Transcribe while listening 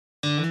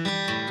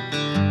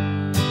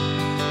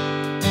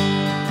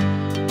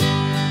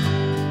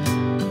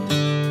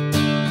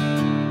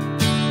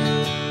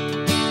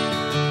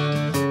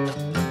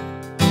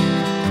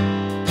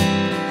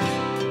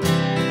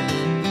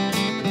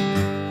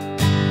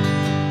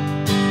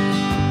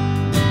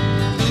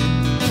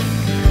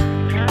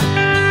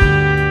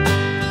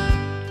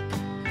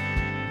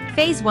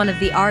Phase 1 of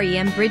the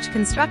REM bridge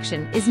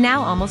construction is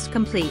now almost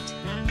complete.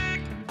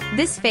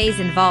 This phase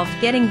involved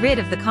getting rid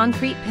of the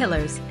concrete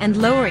pillars and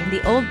lowering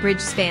the old bridge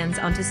spans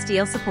onto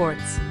steel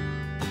supports.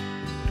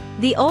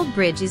 The old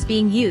bridge is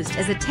being used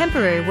as a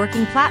temporary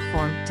working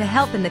platform to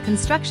help in the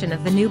construction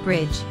of the new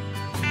bridge.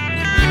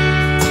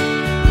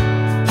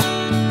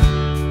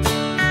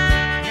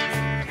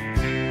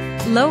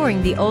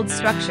 Lowering the old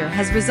structure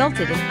has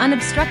resulted in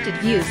unobstructed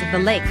views of the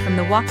lake from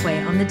the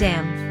walkway on the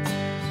dam.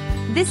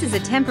 This is a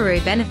temporary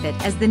benefit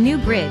as the new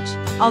bridge,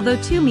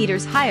 although 2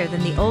 meters higher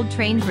than the old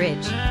train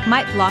bridge,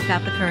 might block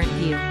out the current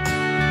view.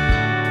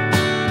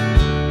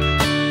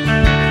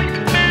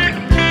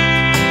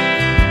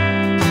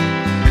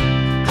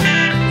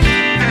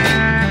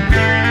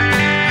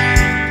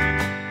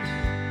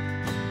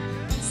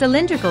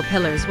 Cylindrical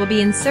pillars will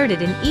be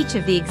inserted in each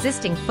of the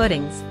existing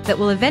footings that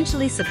will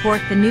eventually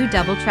support the new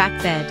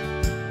double-track bed.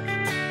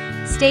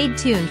 Stay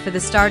tuned for the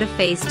start of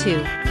Phase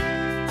 2.